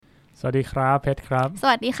สวัสดีครับเพชรครับส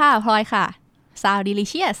วัสดีค่ะพลอยค่ะ Sound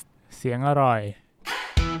Delicious เสียงอร่อย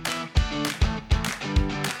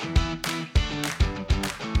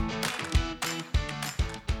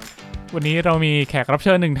วันนี้เรามีแขกรับเ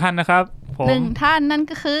ชิญหนึ่งท่านนะครับหนึ่งท่านนั่น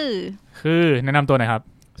ก็คือแนะนำตัวหน่อยครับ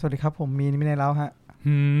สวัสดีครับผมมีนมินัยแล้วฮะ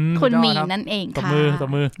คุณมีนั่นเองค่ะตบ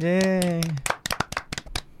มือเย้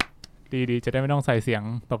ดีจะได้ไม่ต้องใส่เสียง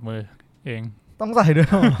ตบมือเองต้องใส่ด้วย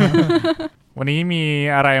วันนี้มี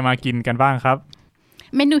อะไรมากินกันบ้างครับ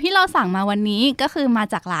เมนูที่เราสั่งมาวันนี้ก็คือมา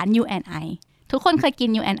จากร้าน U&I ทุกคนเคยกิน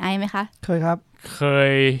U&I ไหมคะเคยครับเค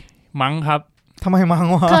ยมั้งครับทำไมมั้ง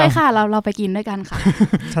วะเคยค่ะเราไปกินด้วยกันค่ะ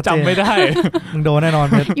จำไม่ได้ มึงโดนแน่นอน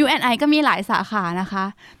เพชร U&I ก็มีหลายสาขานะคะ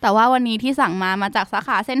แต่ว่าวันนี้ที่สั่งมาจากสาข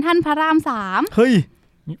าเซ็นทรัลพระราม3เฮ้ย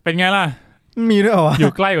เป็นไงล่ะมีด้วยเหรออ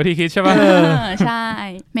ยู่ใกล้กว่าที่คิดใช่ป่ะใช่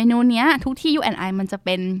เมนูเนี้ยทุกที่ U&I มันจะเ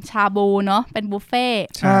ป็นชาบูเนาะเป็นบุฟเฟ่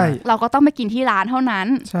ใช่เราก็ต้องไปกินที่ร้านเท่านั้น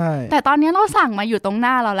ใช่แต่ตอนนี้เราสั่งมาอยู่ตรงห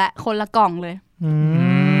น้าเราแล้วคนละกล่องเลย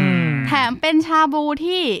แถมเป็นชาบู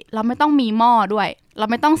ที่เราไม่ต้องมีหม้อด้วยเรา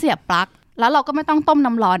ไม่ต้องเสียบปลั๊กแล้วเราก็ไม่ต้องต้ม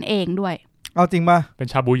น้ำร้อนเองด้วยเอาจริงป่ะเป็น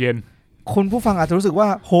ชาบูเย็นคุณผู้ฟังอาจจะรู้สึกว่า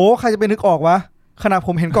โหใครจะไปนึกออกวะขณะผ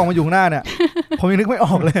มเห็นกล่องมาอยู่หน้าเนี่ย ผมยังนึกไม่อ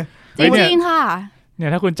อกเลยจริงๆค่ะเนี่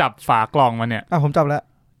ยถ้าคุณจับฝากล่องมาเนี่ยผมจับแล้ว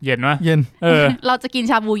เย็นไหมเย็นเราจะกิน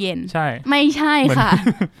ชาบูเย็นใช่ไม่ใช่ค่ะ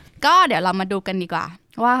ก็เดี๋ยวเรามาดูกันดีกว่า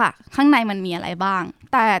ว่าข้างในมันมีอะไรบ้าง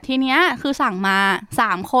แต่ทีเนี้ยคือสั่งมา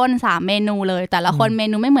3คน3เมนูเลยแต่ละคนเม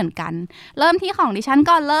นูไม่เหมือนกันเริ่มที่ของดิฉัน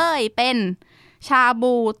ก่อนเลยเป็นชา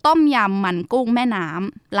บูต้มยำมันกุ้งแม่น้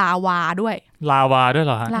ำลาวาด้วยลาวาด้วยเ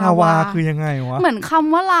หรอฮะลาวาคือยังไงวะเหมือนค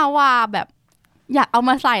ำว่าลาวาแบบอยากเอา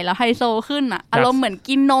มาใส่แล้วไฮโซขึ้นอ่ะอารมณ์เหมือน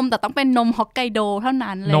กินนมแต่ต้องเป็นนมฮอกไกโดเท่า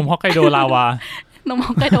นั้นเลยนมฮอกไกโดลาวานมฮ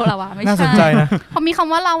อกไกโดลาวาไม่ใช่น่าสนใจนะพอมีค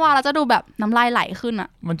ำว่าลาวาเราจะดูแบบน้ำลายไหลขึ้นอ่ะ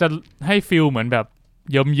มันจะให้ฟีลเหมือนแบบ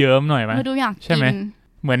เยิ้มๆหน่อยไหมดูอยากใช่ไหม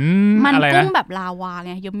เหมือนมันอะไรนะกุ้งแบบลาวาไ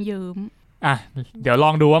งเยิ้มอ่ะเดี๋ยวล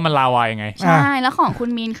องดูว่ามันลาวายังไงใช่แล้วของคุณ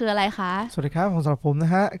มีนคืออะไรคะสวัสดีครับของสำหรับผมน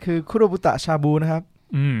ะฮะคือคุโรบุตะชาบูนะครับ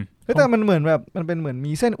แต่มันเหมือนแบบมันเป็นเหมือน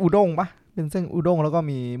มีเส้นอุด้งปะเป็นเส้นอุด้งแล้วก็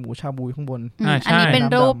มีหมูชาบูข้างบนอันนี้เป็น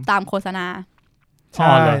รูปตามโฆษณาใ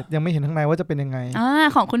ช่ยังไม่เห็นข้างในว่าจะเป็นยังไง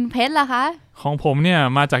ของคุณเพชรล่ะคะของผมเนี่ย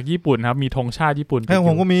มาจากญี่ปุ่นครับมีธงชาติญี่ปุ่นของ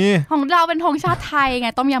ผมก็มีของเราเป็นธงชาติไทยไง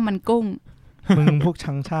ต้มยำมันกุ้งมึงพวก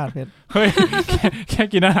ชังชาติเพชรเฮ้ยแค่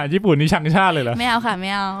กินอาหารญี่ปุ่นนี่ชังชาติเลยเหรอไม่เอาค่ะไ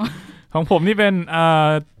ม่เอาของผมนี่เป็น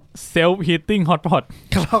เซลฟ์ฮีตติ้งฮอตพอต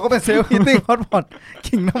เราก็เป็นเซลฟ์ฮีตติ้งฮอตพอต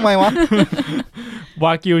ขิงทำไมวะว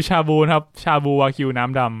ากิวชาบูครับชาบูวากิวน้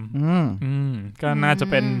ำดำก็น่าจะ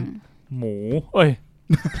เป็นหมูเอ้ย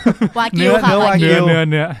วากิวค่ะเนื้อ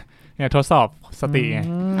เนี่ยทดสอบสติไง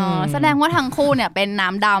แสดงว่าทั้งคู่เนี่ยเป็นน้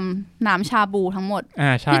ำดำน้ำชาบูทั้งหมด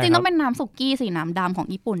จริงๆต้องเป็นน้ำสุกี้สิน้ำดำของ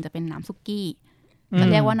ญี่ปุ่นจะเป็นน้ำสุกี้จะ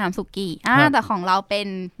เรียกว่าน้ำสุกี้แต่ของเราเป็น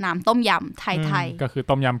น้ำต้มยำไทยก็คือ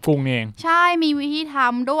ต้มยำกุ้งเองใช่มีวิธีท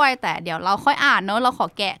ำด้วยแต่เดี๋ยวเราค่อยอ่านเนอะเราขอ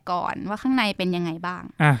แกะก่อนว่าข้างในเป็นยังไงบ้าง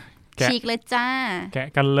ฉีกเลยจ้าแกะ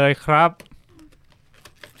กันเลยครับ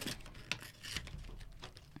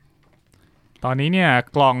ตอนนี้เนี่ย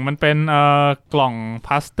กล่องมันเป็นกล่องพ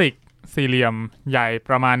ลาสติกสี่เหลี่ยมใหญ่ป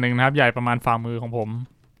ระมาณนึงนะครับใหญ่ประมาณฝ่ามือของผม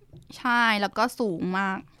ใช่แล้วก็สูงม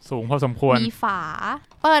ากสูงพอสมควรมีฝา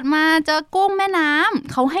เปิดมาเจอกุ้งแม่น้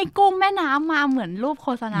ำเขาให้กุ้งแม่น้ำมาเหมือนรูปโฆ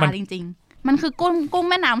ษณาจริงๆมันคือกุ้ง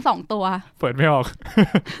แม่น้ำ2ตัวเปิดไม่ออก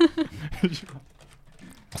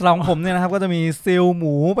สำหรับผมเนี่ยนะครับก็จะมีซิลห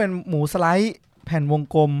มูเป็นหมูสไลด์แผ่นวง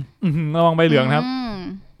กลมระวังใบเหลืองครับ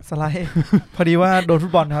สไลด์พอดีว่าโดนฟุ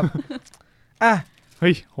ตบอลครับเ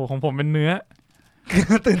ฮ้ยโหของผมเป็นเนื้อ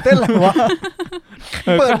ตื่นเต้นอะไรวะ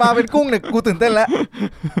เปิดมาเป็นกุ้งเนี่ยกูตื่นเต้นแล้ว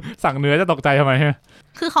สั่งเนื้อจะตกใจทำไมฮะ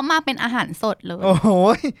คือเขามาเป็นอาหารสดเลยโอ้โห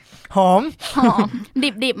หอม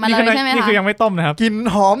ดิบมาเลยใช่ไหมคะนี่คือยังไม่ต้มนะครับกิน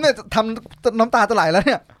หอมเนี่ยทำน้ำตาจะไหลแล้วเ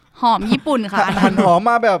นี่ยหอมญี่ปุ่นค่ะหั่นหอม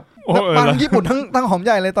มาแบบปังญี่ปุ่นทั้งหอมใ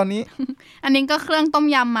หญ่เลยตอนนี้อันนี้ก็เครื่องต้ม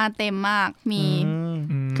ยำมาเต็มมากมี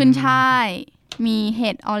ขึ้นช่ายมีเห็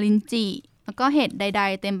ดออรินจิแล้วก็เห็ดใด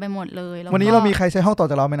ๆเต็มไปหมดเลยวันนี้เรามีใครใช้ห้องต่อ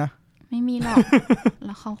จากเราไหมนะไม่มีหรอกแ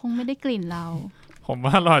ล้วเขาคงไม่ได้กลิ่นเราผม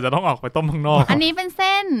ว่าเราอาจจะต้องออกไปต้มข้างนอกอันนี้เป็นเ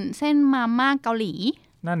ส้นมาม่าเกาหลี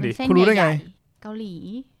นั่นดิคุณรู้ได้ไงเกาหลี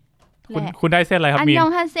คุณได้เส้นอะไรครับมีอันยอง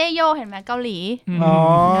ฮันเซโยเห็นไหมเกาหลีอ๋อ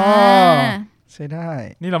ใช่ได้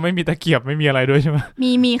นี่เราไม่มีตะเกียบไม่มีอะไรด้วยใช่ไหม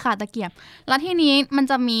มีค่ะตะเกียบแล้วที่นี้มัน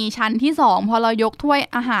จะมีชั้นที่2พอเรายกถ้วย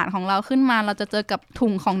อาหารของเราขึ้นมาเราจะเจอกับถุ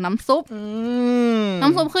งของน้ำซุปน้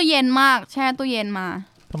ำซุปคือเย็นมากแช่ตู้เย็นมา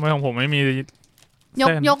ทำไมของผมไม่มี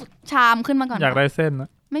ยกชามขึ้นมาก่อนอยากได้เส้นนะ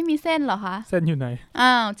ไม่มีเส้นเหรอคะเส้นอยู่ไหน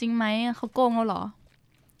จริงไหมเขาโกงเราเหรอ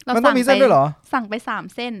มันต้องมีเส้นด้วยเหรอสั่งไป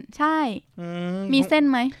3เส้นใช่มีเส้น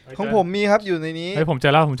ไหมของผมมีครับอยู่ในนี้ผมเจ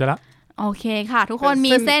อแล้ว โอเคค่ะ ทุกคน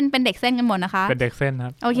มีเส้นเป็นเด็กเส้นกันหมดนะคะเป็นเด็กเส้นค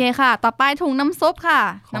รับโอเคค่ะต่อไปถุงน้ำซุปค่ะ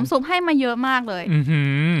น้ำซุปให้มาเยอะมากเลย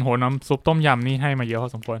โหน้ำซุปต้มยำนี่ให้มาเยอะพ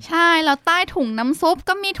อสมควรใช่แล้วใต้ถุงน้ำซุป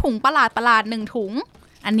ก็มีถุงประหลาด1ถุง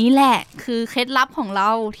อันนี้แหละคือเคล็ดลับของเรา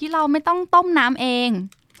ที่เราไม่ต้องต้มน้ำเอง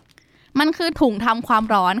มันคือถุงทำความ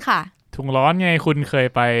ร้อนค่ะถุงร้อนไงคุณเคย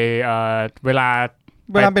ไปเวลา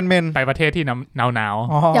เป็นเมนไปประเทศที่หนาว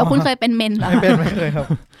เดี๋ยวคุณเคยเป็นเมนเหรอไม่เคยครับ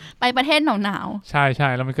ไปประเทศหนาวใช่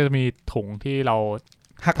แล้วมันก็จะมีถุงที่เรา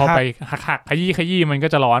พอไปหักขยี้มันก็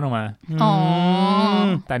จะร้อนออกมาอ๋อ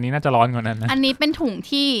แต่นี้น่าจะร้อนกว่านั้นนะอันนี้เป็นถุง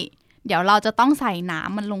ที่เดี๋ยวเราจะต้องใส่น้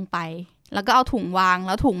ำมันลงไปแล้วก็เอาถุงวางแ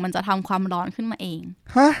ล้วถุงมันจะทำความร้อนขึ้นมาเอง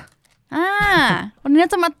ฮะวันนี้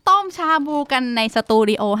จะมาต้มชาบูกันในสตู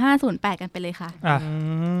ดิโอ508กันไปเลยค่ะ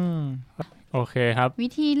โอเคครับวิ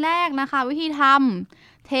ธีแรกนะคะวิธีท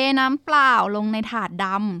ำเทน้ำเปล่าลงในถาดด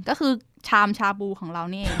ำก็คือชามชาบูของเรา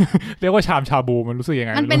นี่ เรียกว่าชามชาบูมันรู้สึกยังไ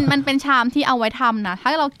งมันเป็นชามที่เอาไว้ทำนะถ้า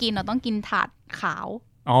เรากินเราต้องกินถาดขาว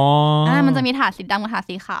มันจะมีถาดสีดำกับถาด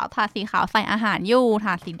สีขาวถาดสีขาวใส่อาหารอยู่ถ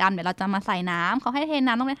าดสีดำเดี๋ยวเราจะมาใส่น้ำเขาให้เท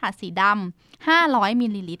น้ำลงในถาดสีดำ500มิ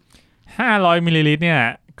ลลิลิตร500มิลลิลิตรเนี่ย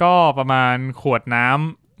ก็ประมาณขวดน้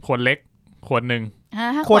ำขวดเล็กขวดหนึ่ง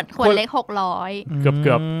ถ้าขวดเล็ก600เ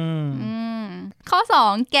กือบข้อ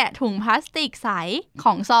2แกะถุงพลาสติกใสข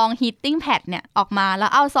องซอง heating pad เนี่ยออกมาแล้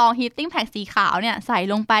วเอาซอง heating pad สีขาวเนี่ยใส่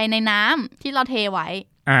ลงไปในน้ำที่เราเทไว้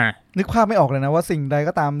นึกภาพไม่ออกเลยนะว่าสิ่งใด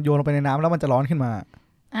ก็ตามโยนลงไปในน้ำแล้วมันจะร้อนขึ้นมา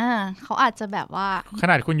เขาอาจจะแบบว่าข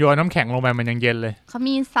นาดคุณโยนน้ำแข็งลงไปมันยังเย็นเลยเขา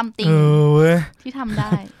มี something ที่ทำได้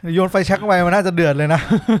โยนไฟแช็กลงไปมันน่าจะเดือดเลยนะ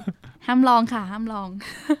ห้ามลองค่ะห้ามลอง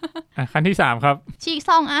ขั้นที่3ครับฉีกซ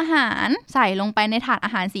องอาหารใส่ลงไปในถาดอ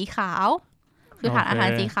าหารสีขาวคือถาดอาหาร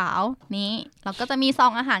สีขาวนี้เราก็จะมีซอ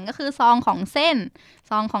งอาหารก็คือซองของเส้น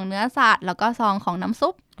ซองของเนื้อสัตว์แล้วก็ซองของน้ำซุ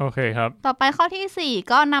ปโอเคครับต่อไปข้อที่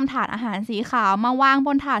4ก็นำถาดอาหารสีขาวมาวางบ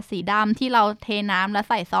นถาดสีดำที่เราเทน้ำและ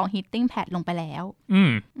ใส่ซอง heating pad ลงไปแล้ว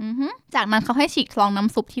จากนั้นเขาให้ฉีกซองน้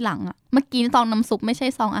ำซุปที่หลังอ่ะเมื่อกี้ซองน้ำซุปไม่ใช่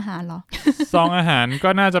ซองอาหารหรอ ซองอาหารก็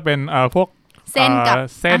น่าจะเป็นพวกเส้น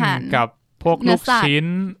กับพวกลูกชิ้น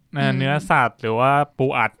เนื้อสัตว์หรือว่าปู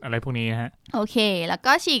อัดอะไรพวกนี้ฮะโอเคแล้ว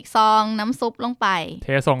ก็ฉีกซองน้ำซุปลงไปเท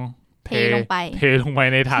ลงไป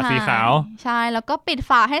ในถาดสีขาวใช่แล้วก็ปิด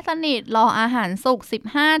ฝาให้สนิทรออาหารสุก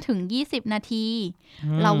 15-20 นาที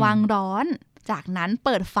ระวังร้อนจากนั้นเ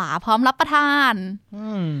ปิดฝาพร้อมรับประทาน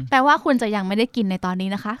แปลว่าคุณจะยังไม่ได้กินในตอนนี้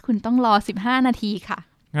นะคะคุณต้องรอ15นาทีค่ะ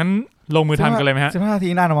งั้นลงมือทำกันเลยไหมฮะ15นาที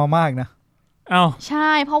นานมากนะใช่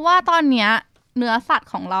เพราะว่าตอนเนี้ยเนื้อสัต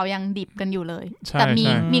ว์ของเรายังดิบกันอยู่เลยแต่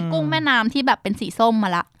มีกุ้งแม่น้ำที่แบบเป็นสีส้มมา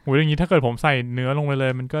ละโหอย่างนี้ถ้าเกิดผมใส่เนื้อลงไปเล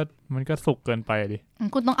ยมันก็สุกเกินไปดิ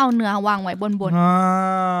คุณต้องเอาเนื้อวางไว้บน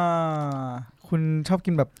คุณชอบ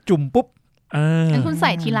กินแบบจุ่มปุ๊บงั้นคุณใ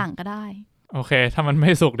ส่ทีหลังก็ได้โอเคถ้ามันไม่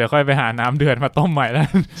สุกเดี๋ยวค่อยไปหาน้ำเดือดมาต้มใหม่แล้ว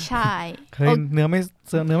ใช่เนื้อไม่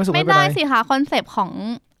สุกไม่ได้สิคะคอนเซปต์ของ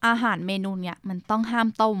อาหารเมนูเนี่ยมันต้องห้าม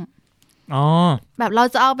ต้มแบบเรา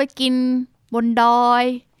จะเอาไปกินบนดอย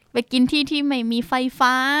ไปกินที่ไม่มีไฟ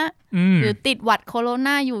ฟ้าหรือติดหวัดโคโรน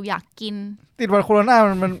าอยู่อยากกินติดหวัดโคโรนา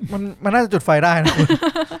มันน่าจะจุดไฟได้นะ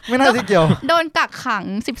ไม่น่าจะเกี่ยวโดนกักขัง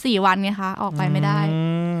14วันไงคะออกไปไม่ได้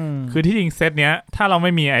คือที่จริงเซตเนี้ยถ้าเราไ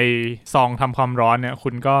ม่มีไอซองทำความร้อนเนี่ยคุ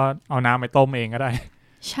ณก็เอาน้ำไปต้มเองก็ได้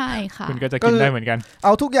ใช่ค่ะคุณก็จะกินได้เหมือนกันเอ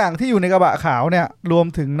าทุกอย่างที่อยู่ในกระบะขาวเนี่ยรวม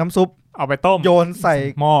ถึงน้ำซุปเอาไปต้มโยนใส่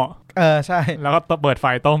หม้อใช่แล้วก็เปิดไฟ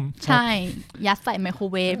ต้มใช่ยัดใส่ไมโคร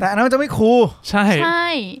เวฟแต่อันนั้นมันจะไม่คูลใช่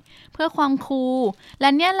เพื่อความคูลและ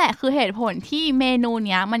เนี่ยแหละคือเหตุผลที่เมนูเ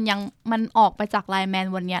นี้ยมันออกไปจากไลน์แมน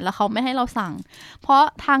วันเนี้ยแล้วเขาไม่ให้เราสั่งเพราะ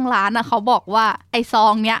ทางร้านเขาบอกว่าไอซอ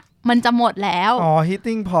งเนี้ยมันจะหมดแล้ว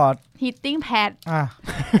heating pad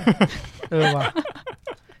ว่ะ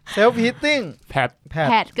self heating pad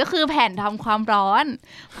ก็คือแผ่นทำความร้อน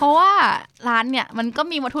เพราะว่าร้านเนี่ยมันก็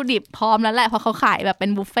มีวัตถุดิบพร้อมแล้วแหละเพราะเขาขายแบบเป็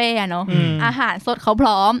นบุฟเฟ่เนาะอาหารสดเขาพ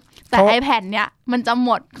ร้อมแต่ไอแผ่นเนี่ยมันจะหม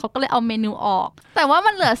ดเขาก็เลยเอาเมนูออกแต่ว่า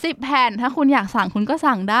มันเหลือ10แผ่นถ้าคุณอยากสั่งคุณก็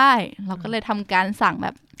สั่งได้เราก็เลยทำการสั่งแบ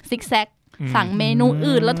บซิกแซกสั่งเมนู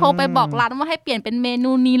อื่นแล้วโทรไปบอกร้านว่าให้เปลี่ยนเป็นเม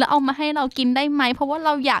นูนี้แล้วเอามาให้เรากินได้ไหมเพราะว่าเร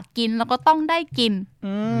าอยากกินแล้วก็ต้องได้กิน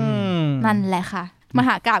นั่นแหละค่ะมห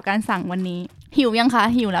ากาพย์การสั่งวันนี้หิวยังคะ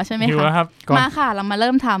หิวแล้วใช่ไหมคะหิวแล้วครับมาค่ะเรามาเ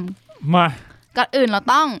ริ่มทำมาก่อนอื่นเรา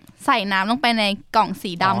ต้องใส่น้ำลงไปในกล่อง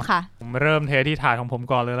สีดำค่ะผมเริ่มเทที่ถาดของผม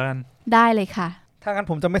ก่อนเลยแล้วกันได้เลยค่ะถ้างั้น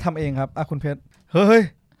ผมจะไม่ทำเองครับคุณเพชรเฮ้ย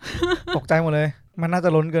ตกใจหมดเลยมันน่าจะ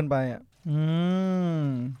ล้นเกินไป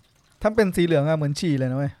ถ้าเป็นสีเหลืองเหมือนฉี่เลย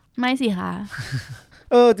นะเว้ยไม่สิคะ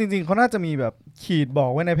จริงๆเขาน่าจะมีแบบขีดบอ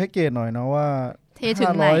กไว้ในแพ็กเกจหน่อยเนาะว่าเทถึ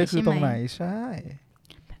งไหนคือตรงไหนใช่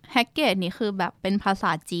แพ็กเกจนี้คือแบบเป็นภาษ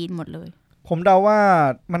าจีนหมดเลยผมเดาว่า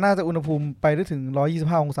มันน่าจะอุณหภูมิไปได้ถึง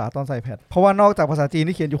125องศาตอนใส่แพดเพราะว่านอกจากภาษาจีน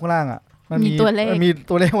ที่เขียนอยู่ข้างล่าง มีตัวเลข มี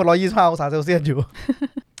ตัวเลขว่า125 องศาเซลเซียสอยู่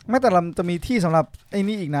ไม่แต่เราจะมีที่สำหรับไอ้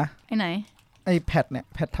นี่อีกนะไอ้ไหนไอ้แพดเนี่ย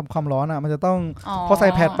แพดทำความร้อนอ่ะมันจะต้องพอใส่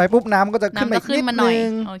แพดไปปุ๊บน้ำก็จะขึ้นมาอีกนิดนึง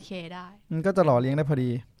โอเคได้มันก็จะหล่อเลี้ยงได้พอดี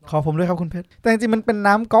ขอผมด้วยครับคุณเพชรแต่จริงๆมันเป็น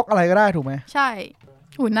น้ำก๊อกอะไรก็ได้ถูกไหมใช่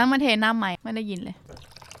หุ่นน้ำมาเทน้ำใหม่ไม่ได้ยินเลย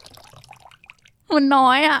หุ่นน้อ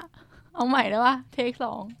ยอ่ะเอาใหม่ได้ปะเทค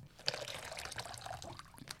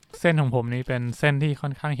 2เส้นของผมนี่เป็นเส้นที่ค่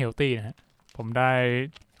อนข้างเฮลตี้นะฮะผมได้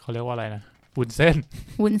เขาเรียกว่าอะไรนะวุ้นเ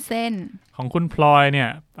ส้นของคุณพลอยเนี่ย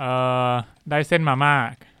ได้เส้นมาม่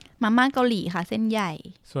าเกาหลีค่ะเส้นใหญ่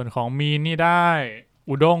ส่วนของมีนนี่ได้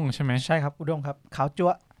อุด้งใช่ไหมใช่ครับอุด้งครับขาวจั๊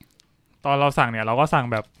วตอนเราสั่งเนี่ยเราก็สั่ง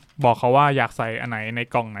แบบบอกเขาว่าอยากใส่อันไหนใน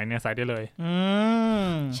กล่องไหนเนี่ยใส่ได้เลย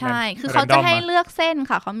ใช่คือเขาจะให้เลือกเส้น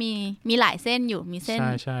ค่ะเขามีหลายเส้นอยู่มีเส้น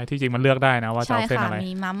ใช่ที่จริงมันเลือกได้นะว่าจะเอาเส้นอะไร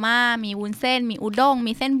มีมาม่ามีวุ้นเส้นมีอุด้ง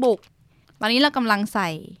มีเส้นบุกตอนนี้เรากำลังใส่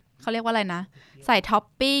เขาเรียกว่าอะไรนะใส่ท็อป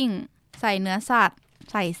ปิ้งใส่เนื้อสัตว์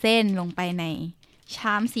ใส่เส้นลงไปในช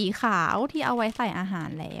ามสีขาวที่เอาไว้ใส่อาหาร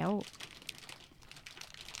แล้ว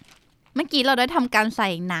เมื่อกี้เราได้ทำการใส่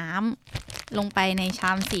น้ำลงไปในช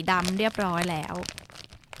ามสีดำเรียบร้อยแล้ว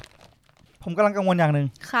ผมกำลังกังวลอย่างหนึ่ง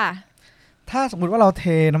ค่ะถ้าสมมติว่าเราเท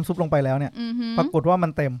น้ำซุปลงไปแล้วเนี่ยปรากฏว่ามั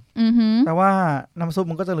นเต็มแต่ว่าน้ำซุป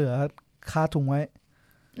มันก็จะเหลือคาถุงไว้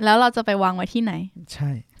แล้วเราจะไปวางไว้ที่ไหนใช่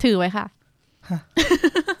ถือไว้ค่ะ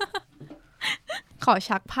ขอ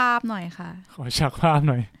ชักภาพหน่อยค่ะขอชักภาพ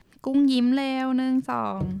หน่อยกุ้งยิ้มเร็ว1 2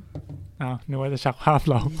นึกว่าจะชักภาพ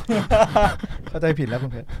เรา เข้าใจผิดแล้วคุ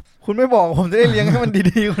ณเพชรคุณไม่บอกผมจะได้เลี้ยงให้มัน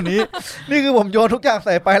ดีๆกว่านี้ นี่คือผมโยนทุกอย่างใ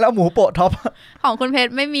ส่ไปแล้วหมูโปะท็อปของคุณเพช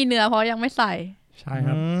รไม่มีเนื้อเพราะยังไม่ใส่ใช่ค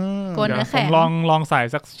รับกวนเนื้อแข็งลองใส่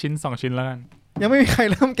สักชิ้น2ชิ้นแล้วกันยังไม่มีใคร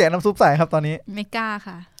เริ่มแกะน้ำซุปใส่ครับตอนนี้ไม่กล้า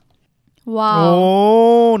ค่ะว้าวโอ้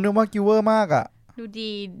เนื้อมากิวเวอร์มากอ่ะ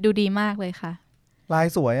ดูดีมากเลยค่ะลาย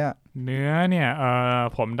สวยอ่ะเนื้อเนี่ย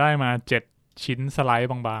ผมได้มา7ชิ้นสไลด์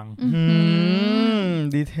บาง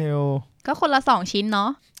ๆดีเทลก็คนละ2ชิ้นเนาะ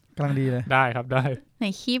กำลังดีเลยได้ครับได้ไหน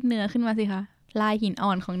คีบเนื้อขึ้นมาสิคะลายหินอ่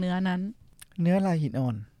อนของเนื้อนั้นเนื้อลายหินอ่อ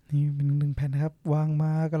นนี่เป็น1แผ่นนะครับวางม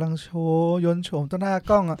ากำลังโชว์ยนโฉมต่อหน้า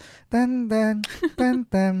กล้องอ่ะแตนเ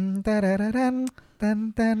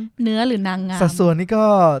นื้อหรือนางงามสัดส่วนนี่ก็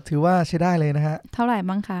ถือว่าใช้ได้เลยนะฮะเท่าไหร่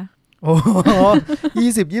บ้างคะโอ้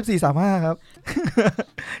20 24 35ครับ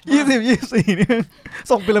20 24นี่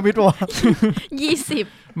ส่งพีระมิดวะ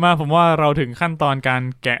20มาผมว่าเราถึงขั้นตอนการ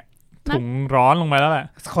แกะถุงร้อนลงไปแล้วแหละ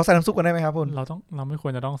ขอใส่น้ำซุปก่อนได้ไหมครับคุณเราไม่คว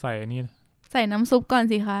รจะต้องใส่นี่ใส่น้ำซุปก่อน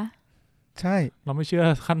สิคะใช่เราไม่เชื่อ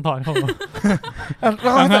ขั้นตอนเขา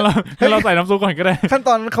ให้เราใส่น้ำซุปก่อนก็ได้ขั้นต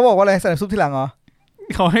อนเขาบอกว่าอะไรใส่น้ำซุปทีหลังเหรอ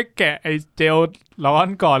เขาให้แกะไอ้เจลร้อน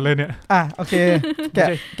ก่อนเลยเนี่ยโอเคแกะ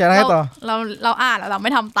อะไรต่อเราอ่านแล้วเราไ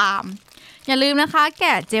ม่ทำตามอย่าลืมนะคะแก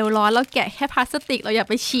ะเจลร้อนเราแกะแค่พลาสติกเราอย่า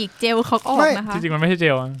ไปฉีกเจลเขาออกนะคะจริงๆมันไม่ใช่เจ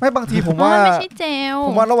ลไม่บางทีผมว่าไม่ใช่เจลผ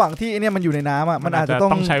มว่าระหว่างที่เนี่ยมันอยู่ในน้ำอ่ะมันอาจจะต้อ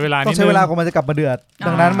งใช้เวลากว่ามันจะกลับมาเดือด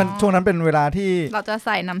ดังนั้นมันช่วงนั้นเป็นเวลาที่เราจะใ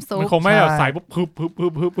ส่น้ำซุปมันคงไม่แบบใส่ปุ๊บ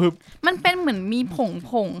พึบมันเป็นเหมือนมีผ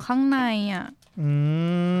งข้างในอ่ะ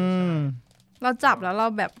เราจับแล้วเรา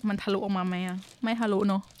แบบมันทะลุออกมาไหมอ่ะไม่ทะลุ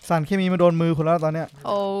เนอะสารเคมีมาโดนมือคุณแล้วตอนเนี้ยโ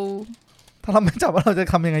อ้ถ้าเราไม่จับว่าเราจะ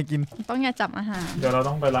ทำยังไงกินต้องอย่าจับอาหารเดี๋ยวเรา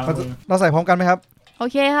ต้องไปล้างมือเราใส่พร้อมกันไหมครับโอ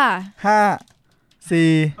เคค่ะ5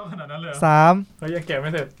 4 3เขายังแกะไม่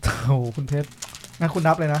เสร็จโอ้โหคุณเพชรงั้นคุณ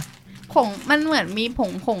นับเลยนะผงมันเหมือนมี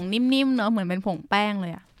ผงนิ่มๆเนอะเหมือนเป็นผงแป้งเล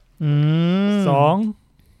ยอ่ะ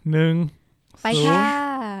2 1ไปค่ะ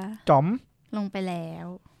จ๋อมลงไปแล้ว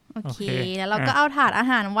โอเคแล้วเราก็เอาถาดอา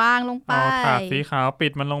หารวางลงไปเอาถาดสีขาวปิ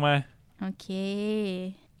ดมันลงไปโอเค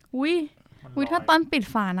อุ้ยถ้าตอนปิด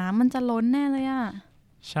ฝาน้ำมันจะล้นแน่เลยอ่ะ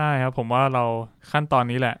ใช่ครับผมว่าเราขั้นตอน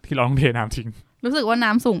นี้แหละที่เราต้องเทน้ำทิ้งรู้สึกว่าน้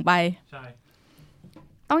ำสูงไปใช่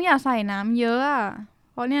ต้องอย่าใส่น้ำเยอะอ่ะ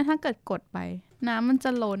เพราะเนี่ยถ้าเกิดกดไปน้ำมันจ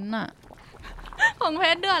ะล้นอ่ะ ของเพ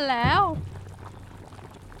ชรเดือดแล้ว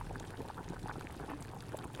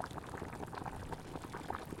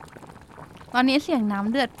ตอนนี้เสียงน้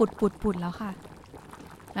ำเดือดปุดแล้วค่ะ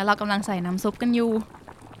แล้วเรากำลังใส่น้ำซุปกันอยู่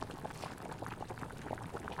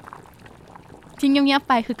ทิ้งเงียบๆ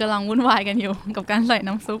ไปคือกำลังวุ่นวายกันอยู่กับการใส่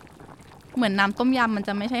น้ำซุปเหมือนน้ำต้มยำมันจ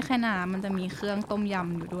ะไม่ใช่แค่น้ำมันจะมีเครื่องต้มย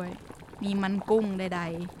ำอยู่ด้วยมีมันกุ้งใดๆ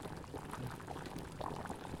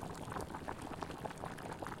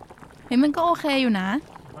เฮ้ยมันก็โอเคอยู่นะ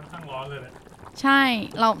ค่อนข้างร้อนเลยแหละใช่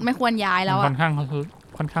เราไม่ควรย้ายแล้วอะค่อนข้า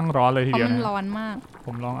งร้อนเลยทีเดียวนะเพราะมันร้อนมากผ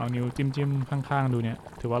มลองเอานิ้วจิ้มข้างๆดูเนี่ย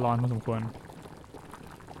ถือว่าร้อนพอสมควร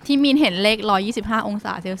ที่มีนเห็นเลข125องศ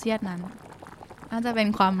าเซลเซียสนั้นน่าจะเป็น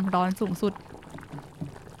ความร้อนสูงสุด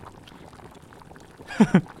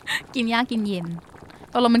กินยากกินเย็น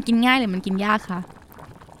ตกลงมันกินง่ายหรือมันกินยากคะ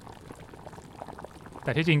แ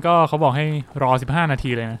ต่ที่จริงก็เขาบอกให้รอ15 นาที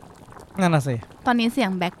เลยนะ นั่นน่ะสิตอนนี้เสียง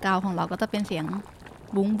แบ็คกราวด์ของเราก็จะเป็นเสียง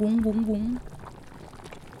บุ้งบุ้งบุ้งบุ้ง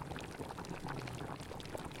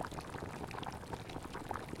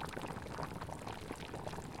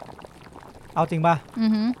เอาจริงป่ะ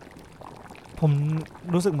ผม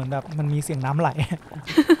รู้สึกเหมือนแบบมันมีเสียงน้ำไหล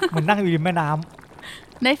เหมือนนั่งอยู่ริมแม่น้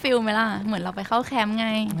ำได้ฟิลไหมล่ะเหมือนเราไปเข้าแคมป์ไง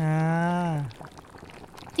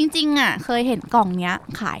จริงๆอ่ะเคยเห็นกล่องเนี้ย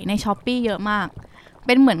ขายใน Shopee เยอะมากเ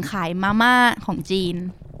ป็นเหมือนขายมาม่าของจีน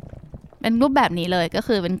เป็นรูปแบบนี้เลยก็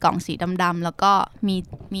คือเป็นกล่องสีดำๆแล้วก็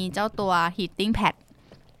มีเจ้าตัว heating pad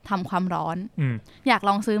ทำความร้อนอยากล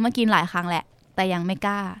องซื้อมากินหลายครั้งแหละแต่ยังไม่ก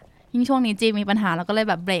ล้ายิ่งช่วงนี้จีนมีปัญหาเราก็เลย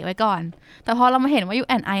แบบเบรกไว้ก่อนแต่พอเรามาเห็นว่า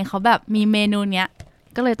U&I เขาแบบมีเมนูเนี้ย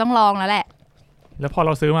ก็เลยต้องลองแล้วแหละแล้วพอเร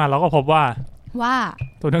าซื้อมาเราก็พบว่า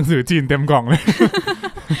ตัวหนังสือจีนเต็มกล่องเลย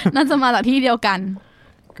น่าจะมาจากที่เดียวกัน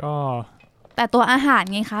ก็แต่ตัวอาหาร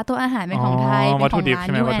ไงคะตัวอาหารเป็นของไทยเป็นของร้าน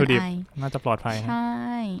U&I น่าจะปลอดภัยใช่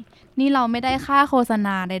นี่เราไม่ได้ค่าโฆษณ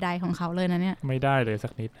าใดๆของเขาเลยนะเนี่ยไม่ได้เลยสั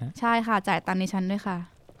กนิดฮะใช่ค่ะจ่ายตังค์ดิฉันด้วยค่ะ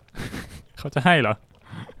เขาจะให้เหรอ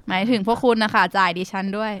หมายถึงพวกคุณนะคะจ่ายดิฉัน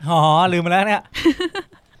ด้วยอ๋อลืมไปแล้วเนี่ย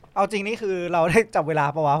เอาจริงนี่คือเราได้จับเวลา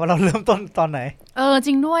ปะวะว่าเราเริ่มต้นตอนไหนจ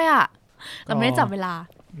ริงด้วยอ่ะเราไม่ได้จับเวลา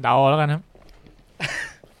เดาแล้วกันครับ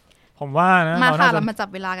ผมว่านะมาค่ะเรามาจับ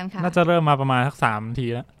เวลากันค่ะน่าจะเริ่มมาประมาณสัก3 นาที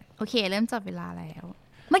แล้วโอเคเริ่มจับเวลาแล้ว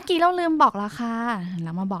เมื่อกี้เราลืมบอกราคาเร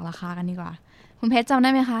ามาบอกราคากันดีกว่าคุณเพชรจำได้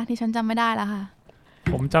ไหมคะที่ฉันจำไม่ได้แล้วค่ะ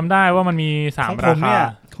ผมจำได้ว่ามันมี3ราคา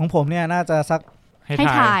ของผมเนี่ยน่าจะสักให้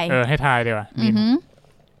ทายให้ทายดีกว่า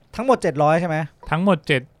ทั้งหมด700ใช่ไหมทั้งหมด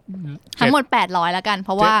800แล้วกันเพ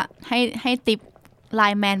ราะว่าให้ติปไล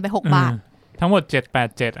น์แมนไป6 บาททั้งหมด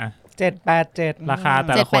787อ่ะ787ราคาแ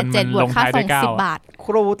ต่ละคนมันลงท้ายด้วย9 บาทค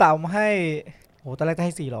รูเต่าให้โหตอนแรกจะใ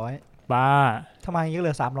ห้400บ้าทำไมยังเห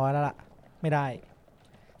ลือ300แล้วล่ะไม่ได้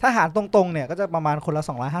ถ้าหารตรงๆเนี่ยก็จะประมาณคนละ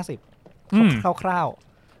250คร่าว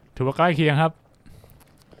ๆถือว่าใกล้เคียงครับ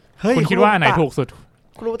คุณคิดว่าไหนถูกสุด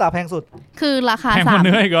ครูเต่าแพงสุดคือราคา3แพงกว่าเ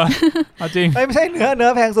นื้ออีกเหรอเอาจริงไม่ใช่เนื้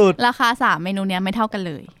อแพงสุดราคา3เมนูเนี้ยไม่เท่ากัน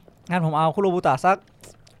เลยงั้นผมเอาคุโรบุตะสัก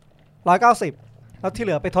190แล้วที่เห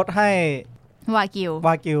ลือไปทดให้วากิ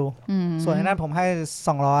วส่วนในนั้นผมให้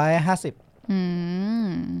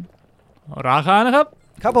250ราคานะครับ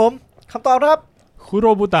ครับผมคำตอบครับคุโร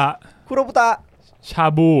บุตะชา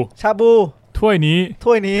บูถ้วย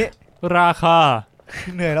นี้ราคา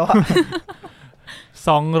เหนื่อยแล้วอ่ะ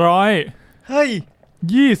200เฮ้ย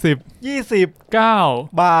20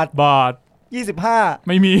 9 บาท25ไ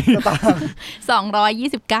ม่มี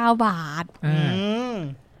229 บาท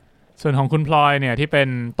ส่วนของคุณพลอยเนี่ยที่เป็น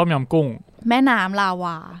ต้มยำกุ้งแม่น้ำลาว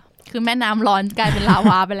าคือแม่น้ำร้อนกลายเป็นลา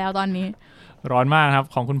วาไปแล้วตอนนี้ร้อนมากครับ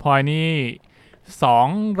ของคุณพลอยนี่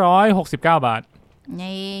269 บาท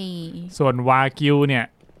นี่ส่วนวากิวเนี่ย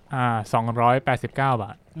289 บ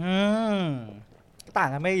าทต่าง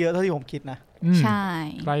กันไม่เยอะเท่าที่ผมคิดนะใช่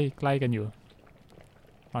ใกล้กันอยู่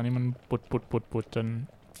ตอนนี้มันปุดจน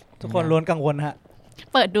ทุกคนล้วนกังวลฮะ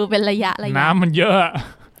เปิดดูเป็นระยะน้ำมันเยอะ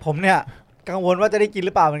ผมเนี่ยกังวลว่าจะได้กินห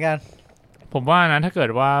รือเปล่าเหมือนกันผมว่านะถ้าเกิด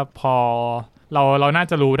ว่าพอเราน่า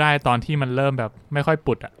จะรู้ได้ตอนที่มันเริ่มแบบไม่ค่อย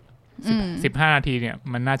ปุด15 นาทีเนี่ย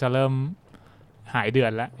มันน่าจะเริ่มหายเดือ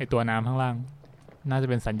ดแล้วไอตัวน้ำข้างล่างน่าจะ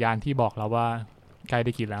เป็นสัญญาณที่บอกเราว่าใกล้ไ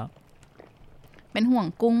ด้กินแล้วเป็นห่วง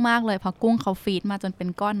กุ้งมากเลยเพราะกุ้งเขาฟีดมาจนเป็น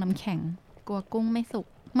ก้อนน้ำแข็งกลัวกุ้งไม่สุก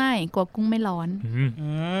ไม่กลัวกุ้งไม่ร้อน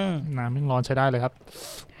น้ำไม่ร้อนใช้ได้เลยครับ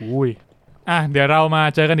อุ้ยเดี๋ยวเรามา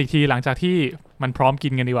เจอกันอีกทีหลังจากที่มันพร้อมกิ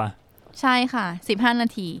นกันดีกว่าใช่ค่ะ15 นา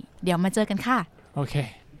ทีเดี๋ยวมาเจอกันค่ะโอเค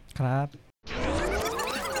ครับ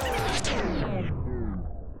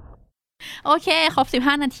โอเคครบ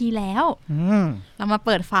15 นาทีแล้วเรามาเ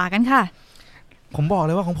ปิดฝากันค่ะผมบอกเ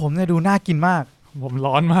ลยว่าของผมเนี่ยดูน่ากินมากผม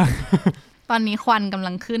ร้อนมาก ตอนนี้ควันกำ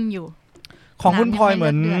ลังขึ้นอยู่ของคุณพลอยเหมื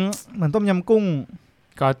อนต้มยำกุ้ง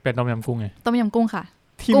ก็เป็นต้มยำกุ้งไงต้มยำกุ้งค่ะ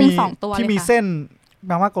กุ้ง2 ตัวที่มีเส้น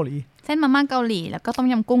มาม่าเกาหลีเส้นมาม่าเกาหลีแล้วก็ต้ม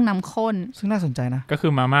ยำกุ้งน้ำข้นซึ่งน่าสนใจนะก็คื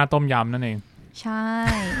อมาม่าต้มยำนั่นเองใช่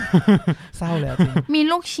เศร้าเลยจริงมี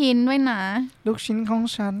ลูกชิ้นด้วยนะลูกชิ้นของ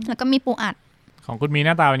ฉันแล้วก็มีปูอัดของคุณมีห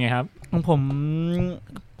น้าตาเป็นไงครับของผ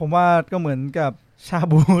มว่าก็เหมือนกับชา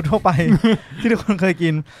บูทั่วไป ที่ทุกคนเคยกิ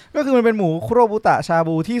นก็คือมันเป็นหมูคุโรบุตะชา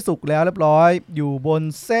บูที่สุกแล้วเรียบร้อยอยู่บน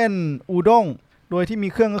เส้นอูด้งโดยที่มี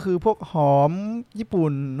เครื่องก็คือพวกหอมญี่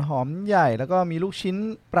ปุ่นหอมใหญ่แล้วก็มีลูกชิ้น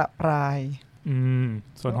ประปราย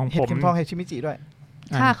ส่วนของผมเห็ดเข็มทองเห็ดชิมิจิด้วย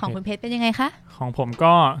ค่ะของคุณเพชรเป็นยังไงคะของผม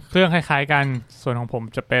ก็เครื่องคล้ายๆกันส่วนของผม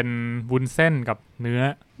จะเป็นวุ้นเส้นกับเนื้อ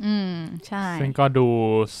ใช่ซึ่งก็ดู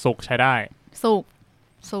สุกใช้ได้สุ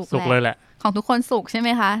กเลยแหละของทุกคนสุกใช่ไห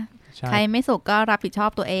มคะใครไม่สุกก็รับผิดชอบ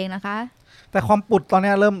ตัวเองนะคะ แต่ความปุดตอนเ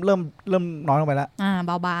นี้ยเริ่มน้อยลงไปแล้วเ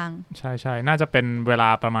บาบางใช่น่าจะเป็นเวลา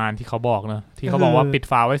ประมาณที่เขาบอกเนอะที่เขาบอกว่าปิด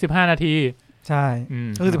ฝาไว้15 นาทีใช่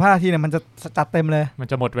คือ15 นาทีเนี่ยมันจะจัดเต็มเลยมัน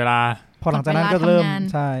จะหมดเวลาพอหลังจากนั้นก็เริ่ม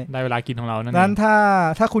ใช่ได้เวลากินของเรานั่นนั้น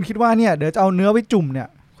ถ้าคุณคิดว่าเนี่ยเดี๋ยวจะเอาเนื้อไปจุ่มเนี่ย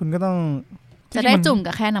คุณก็ต้องจะได้จุ่ม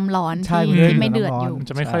กับแค่น้ำร้อนที่ไม่เดือดอยู่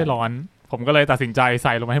จะไม่ค่อยร้อนผมก็เลยตัดสินใจใ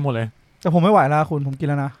ส่ลงมาให้หมดเลยแต่ผมไม่ไหวแล้วคุณผมกิน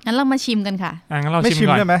แล้วนะงั้นเรามาชิมกันค่ะงั้นเราชิม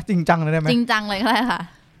ได้ไหมจริงจังเลยได้ไหมจริงจังเลยก็ได้ค่ะ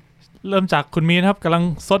เริ่มจากคุณมีนครับกำลัง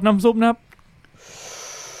ซดน้ำซุปนะครับ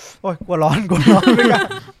โอ้ยกลัวร้อนไม่กล้า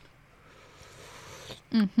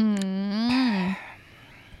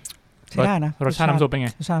ใช่ได้นะรสชาติน้ำซุปเป็นไง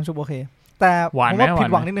รสชาติน้ำซุปโอเคแต่ผมว่าผิ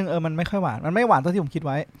ดหวังนิดนึงมันไม่ค่อยหวานมันไม่หวานเท่าที่ผมคิดไ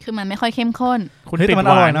ว้คือมันไม่ค่อยเข้มข้นคุณติดห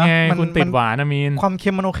วานไงคุณติดหวานนะมีนความเค็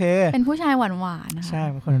มมันโอเคเป็นผู้ชายหวานๆนะคะใช่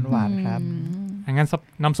เป็นคนหวานครับงั้น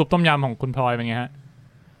น้ำซุปต้มยำของคุณพลอยเป็นไงฮะ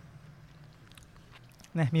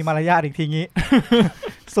เนี่ยมีมารยาทอีกทีงี้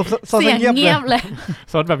เสียงเงียบเลย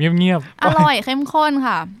ซดแบบเงียบๆอร่อยเข้มข้น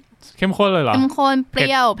ค่ะเข้มข้นเลยเหรอเข้มข้นเป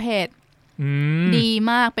รี้ยวเผ็ดดี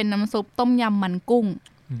มากเป็นน้ำซุปต้มยำมันกุ้ง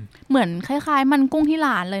เหมือนคล้ายๆมันกุ้งที่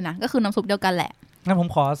ร้านเลยนะก็คือน้ำซุปเดียวกันแหละงั้นผม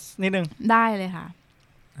ขอนิดนึงได้เลยค่ะ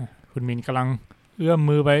คุณมินกำลังเอื้อม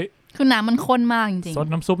มือไปคือน้ำมันข้นมากจริงๆซด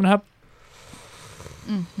น้ำซุปนะครับ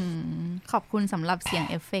ขอบคุณสำหรับเสียง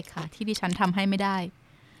เอฟเฟกต์ค่ะที่ดิฉันทำให้ไม่ได้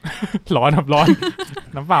ร้อนครับร้อน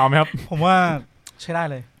น้ำเปล่าไหมครับผมว่าใช้ได้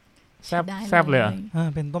เลยแซ่บเลย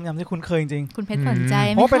เป็นต้มยำที่คุ้นเคยจริงๆคุณเพชรสนใจ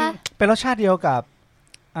ไหมคะเพราะเป็นรสชาติเดียวกับ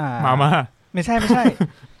มาม่าไม่ใช่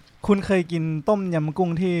คุณเคยกินต้มยำกุ้ง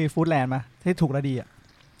ที่ฟู้ดแลนด์มั้ยที่ถูกและดีอ่ะ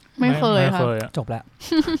ไม่เคยค่ะจบแล้ว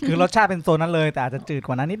คือรสชาติเป็นโซนนั้นเลยแต่อาจจะจืดก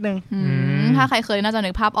ว่านั้นนิดนึงถ้าใครเคยน่าจะนึ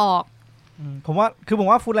กภาพออกผม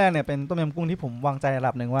ว่าฟู้ดแลนด์เนี่ยเป็นต้มยำกุ้งที่ผมวางใจระ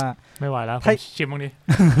ดับนึงว่าไม่ไหวแล้วชิมบ้างดิ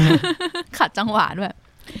ขัดจังหวะด้วย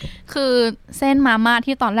คือเส้นมาม่า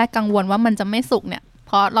ที่ตอนแรกกังวลว่ามันจะไม่สุกเนี่ยเ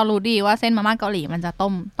พราะเรารู้ดีว่าเส้นมาม่าเกาหลีมันจะต้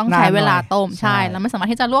มต้องใช้เวลาต้มใช่แล้วไม่สามารถ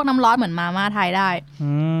ที่จะลวกน้ำร้อนเหมือนมาม่าไทยได้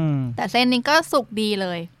แต่เส้นนี้ก็สุกดีเล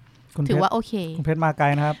ยถือว่าโอเคคุณเพชรมาไกล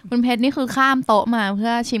นะครับคุณเพชรนี่คือข้ามโต๊ะมาเพื่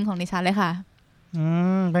อชิมของดิฉันเลยค่ะ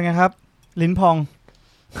เป็นไงครับลิ้นพอง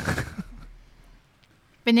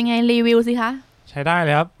เป็นยังไงรีวิวสิคะใช้ได้เล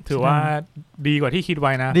ยครับถือว่าดีกว่าที่คิดไ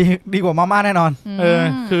ว้นะดีกว่ามาม่าแน่นอน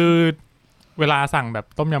คือเวลาสั่งแบบ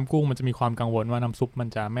ต้มยำกุ้งมันจะมีความกังวลว่าน้ำซุปมัน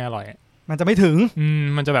จะไม่อร่อยมันจะไม่ถึง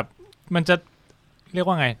มันจะแบบมันจะเรียก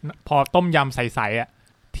ว่าไงพอต้มยำใสๆอ่ะ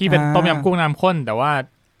ที่เป็นต้มยำกุ้งน้ำข้นแต่ว่า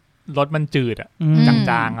รสมันจืดอ่ะจ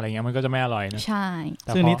างๆอะไรเงี้ยมันก็จะไม่อร่อยนะใช่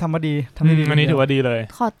ซึ่งนี้ทำมาดีอันนี้ถือว่าดีเลย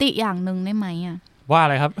ขอติอย่างนึงได้ไหมอ่ะว่าอะ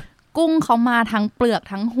ไรครับกุ้งเขามาทั้งเปลือก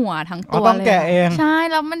ทั้งหัวทั้งตัวเลยต้องแกะเองใช่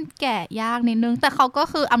แล้วมันแกะยากนิดนึงแต่เขาก็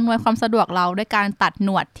คืออำนวยความสะดวกเราด้วยการตัดหน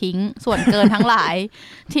วดทิ้งส่วนเกินทั้งหลาย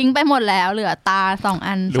ทิ้งไปหมดแล้วเหลือตา2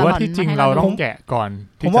อันหรือว่าที่จริงเราต้องแกะก่อน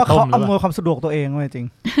ผมว่าเขาอำนวยความสะดวกตัวเองเลยจริง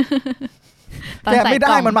แกะไม่ไ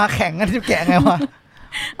ด้มันมาแข็งกันจะแกะไงวะ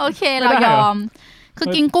โอเคเรายอมคือ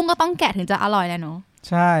กินกุ้งก็ต้องแกะถึงจะอร่อยแหละเนาะ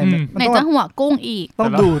ใช่ไหนจะหัวกุ้งอีกต้อ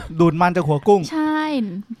งดูดมันจากหัวกุ้งใช่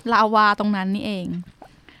ลาวาตรงนั้นนี่เอง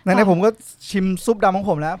ในผมก็ชิมซุปดำของ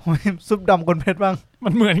ผมแล้วผมชิมซุปดำคนเพชรบ้างมั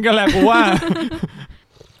นเหมือนกันแหละกูว่า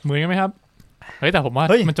เหมือนกันไหมครับเฮ้ยแต่ผมว่า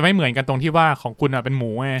มันจะไม่เหมือนกันตรงที่ว่าของคุณอ่ะเป็นหมู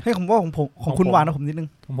ไงเฮ้ยผมว่าของคุณหวานนะผมนิดนึง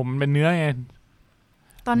ของผมมันเป็นเนื้อไง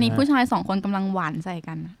ตอนนี้ผู้ชาย2คนกำลังหวานใส่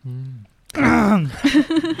กัน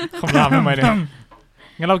คำรามทำไมเนี่ย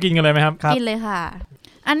งั้นเรากินกันเลยไหมครับกินเลยค่ะ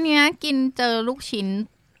อันเนี้ยกินเจอลูกชิ้น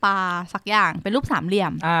ปลาสักอย่างเป็นรูปสามเหลี่ย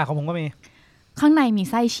มของผมก็มีข้างในมี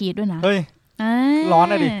ไส้ชีสด้วยนะเฮ้ยร้อน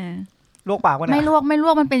เลยดิลวกปากวะเนี่ยไม่ล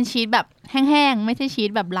วกมันเป็นชีสแบบแห้งๆไม่ใช่ชีส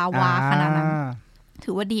แบบลาวาขนาดนั้นถื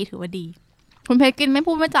อว่าดีคุณเพชรกินไม่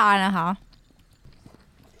พูดไม่จานะคะ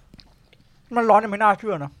มันร้อนยังไม่น่าเชื่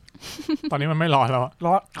อนะตอนนี้มันไม่ร้อนแล้ว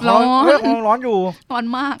ร้อนอยู่ร้อน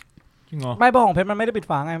มากจริงเหรอไม่บอกของเพชรมันไม่ได้ปิด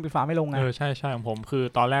ฝาไงปิดฝาไม่ลงไงใช่ของผมคือ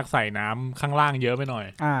ตอนแรกใส่น้ำข้างล่างเยอะไปหน่อย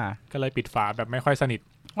ก็เลยปิดฝาแบบไม่ค่อยสนิท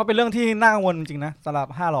ว่าเป็นเรื่องที่น่ากังวลจริงนะสำหรับ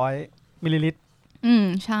500มิลลิลิตร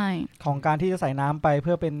ใช่ของการที่จะใส่น้ำไปเ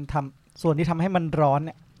พื่อเป็นทำส่วนที่ทำให้มันร้อนเ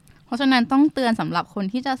นี่ยเพราะฉะนั้นต้องเตือนสำหรับคน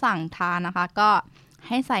ที่จะสั่งทานนะคะก็ใ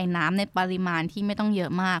ห้ใส่น้ำในปริมาณที่ไม่ต้องเยอ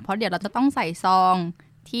ะมากเพราะเดี๋ยวเราจะต้องใส่ซอง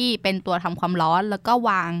ที่เป็นตัวทำความร้อนแล้วก็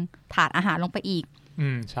วางถาดอาหารลงไปอีก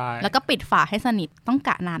ใช่แล้วก็ปิดฝาให้สนิทต้องก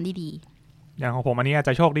ะน้ำดีๆอย่างของผมอันนี้อาจจ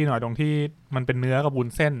ะโชคดีหน่อยตรงที่มันเป็นเนื้อกับวุ้น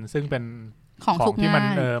เส้นซึ่งเป็นของที่มัน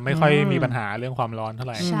ไม่ค่อยมีปัญหาเรื่องความร้อนเท่าไ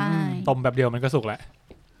หร่ใช่ต้มแบบเดียวมันก็สุกแหละ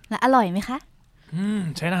และอร่อยไหมคะ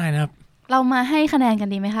ใช้ได้นะครับเรามาให้คะแนนกัน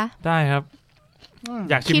ดีไหมคะได้ครับ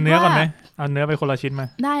อยากชิมเนื้อก่อนไหมเอาเนื้อไปคนละชิ้นมา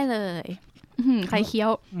ได้เลยใครเคี้ยว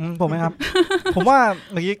ผมไหมครับ ผมว่า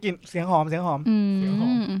เมื่อกี้กินเสียงหอมก็เคี้ยว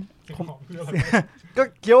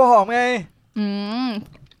หอมไง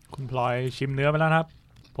คุณพลอยชิมเนื้อไปแล้วครับ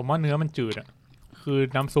ผ ผมว่าเนื้อมันจืดอ่ะคือ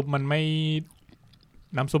น้ำซุปมันไม่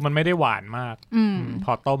ได้หวานมากพ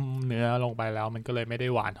อต้มเนื้อลงไปแล้วมันก็เลยไม่ได้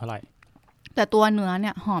หวานเท่าไหร่แต่ตัวเนื้อเ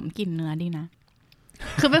นี่ยหอมกลิ่นเนื้อดีนะ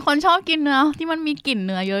คือเป็นคนชอบกินเนื้อที่มันมีกลิ่นเ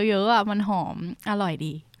นื้อเยอะๆอ่ะมันหอมอร่อย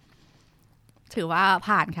ดี ถือว่า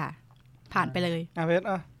ผ่านค่ะ ผ่านไปเลยเพชร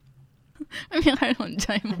ไม่มีใครสนใจ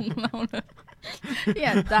มุกเราเลยเสี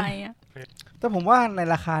ยใจอ่ะแต่ผมว่าใน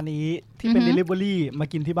ราคานี้ที่เป็น delivery มา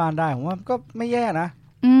กินที่บ้านได้ผมว่าก็ไม่แย่นะ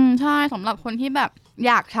ใช่สำหรับคนที่แบบอ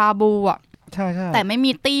ยากชาบูอ่ะใช่แต่ไม่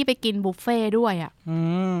มีตี้ไปกินบุฟเฟ่ด้วยอ่ะ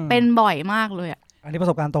เป็นบ่อยมากเลยอ่ะอันนี้ประ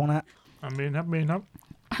สบการณ์ตรงนะเมนครับ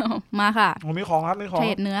มาค่ะผมมีของครับมีของเทร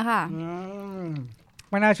ดเนื้อค่ะ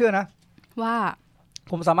ไม่น่าเชื่อนะว่า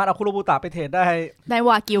ผมสามารถเอาคุโรบุตะไปเทรดได้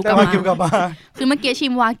วากิวกลับมาคือเมื่อกี้ชิ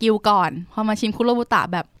มวากิวก่อนพอมาชิมคุโรบุตะ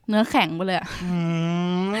แบบเนื้อแข็งไปเลย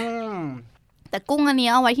แต่กุ้งอันนี้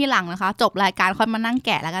เอาไว้ที่หลังนะคะจบรายการค่อยมานั่งแก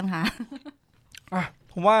ะแล้วกันค่ะ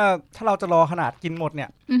ผมว่าถ้าเราจะรอขนาดกินหมดเนี่ย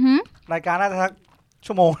รายการน่าจะสัก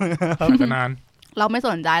ชั่วโมงนึงจะนานเราไม่ส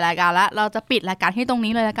นใจรายการแล้วเราจะปิดรายการที่ตรง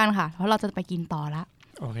นี้เลยแล้วกันค่ะเพราะเราจะไปกินต่อละ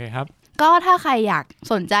โอเคครับก็ถ้าใครอยาก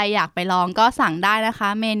สนใจอยากไปลองก็สั่งได้นะคะ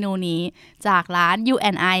เมนูนี้จากร้าน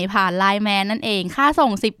U&I ผ่าน Line Man นั่นเองค่าส่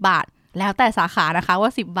ง10 บาทแล้วแต่สาขานะคะว่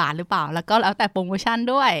า10 บาทหรือเปล่าแล้วก็แล้วแต่โปรโมชั่น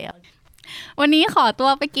ด้วยวันนี้ขอตัว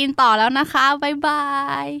ไปกินต่อแล้วนะคะบ๊ายบา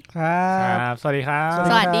ยครับสวัสดีครับ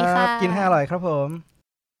สวัสดีค่ะกินให้อร่อยครับผม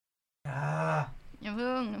อย่าเ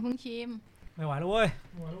พิ่งชิมไม่ไหวแล้วเว้ย